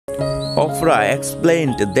Oprah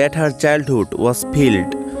explained that her childhood was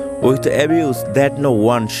filled with abuse that no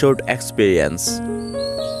one should experience.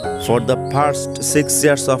 For the first 6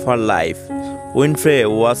 years of her life, Winfrey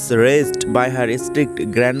was raised by her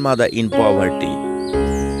strict grandmother in poverty.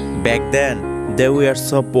 Back then, they were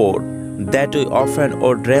so poor that we often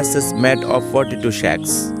wore dresses made of potato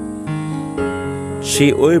sacks.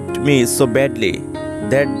 She whipped me so badly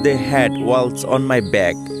that they had welts on my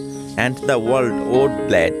back and the world would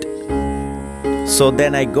bleed. So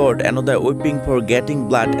then I got another whipping for getting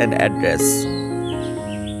blood and address.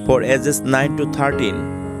 For ages 9 to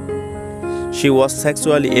 13, she was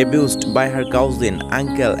sexually abused by her cousin,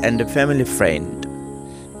 uncle and a family friend.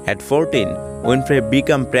 At 14, Winfrey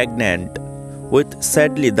became pregnant.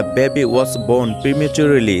 Sadly, the baby was born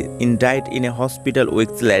prematurely and died in a hospital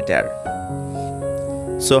weeks later.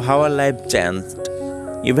 So how her life changed.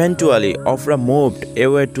 Eventually, Oprah moved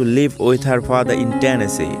away to live with her father in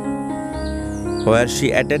Tennessee, where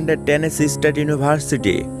she attended Tennessee State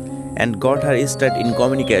University and got her start in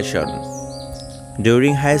communication.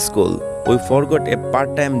 During high school, we forgot a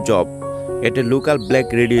part-time job at a local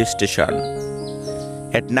black radio station.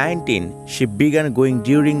 At 19, she began going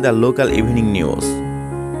during the local evening news.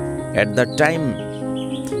 At that time,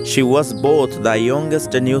 she was both the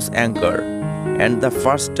youngest news anchor and the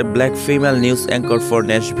first black female news anchor for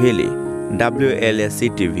Nashville,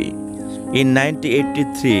 WLAC-TV. In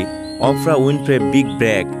 1983, Oprah Winfrey's big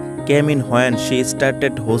break came in when she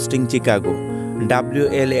started hosting Chicago,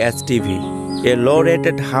 WLAC-TV, a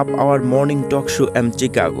low-rated half-hour morning talk show in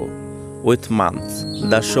Chicago. With months,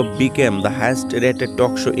 the show became the highest-rated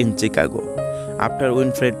talk show in Chicago after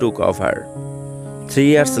Winfrey took over. 3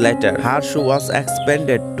 years later, her show was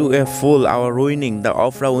expanded to a full hour, ruining the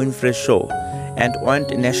Oprah Winfrey Show and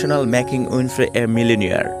went national, making Winfrey a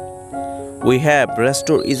millionaire. We have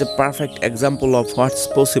Restore is a perfect example of what's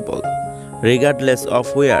possible, regardless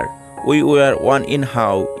of where we were one in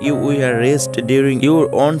how you were raised during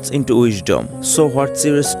your own into wisdom. So what's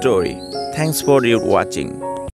your story? Thanks for your watching.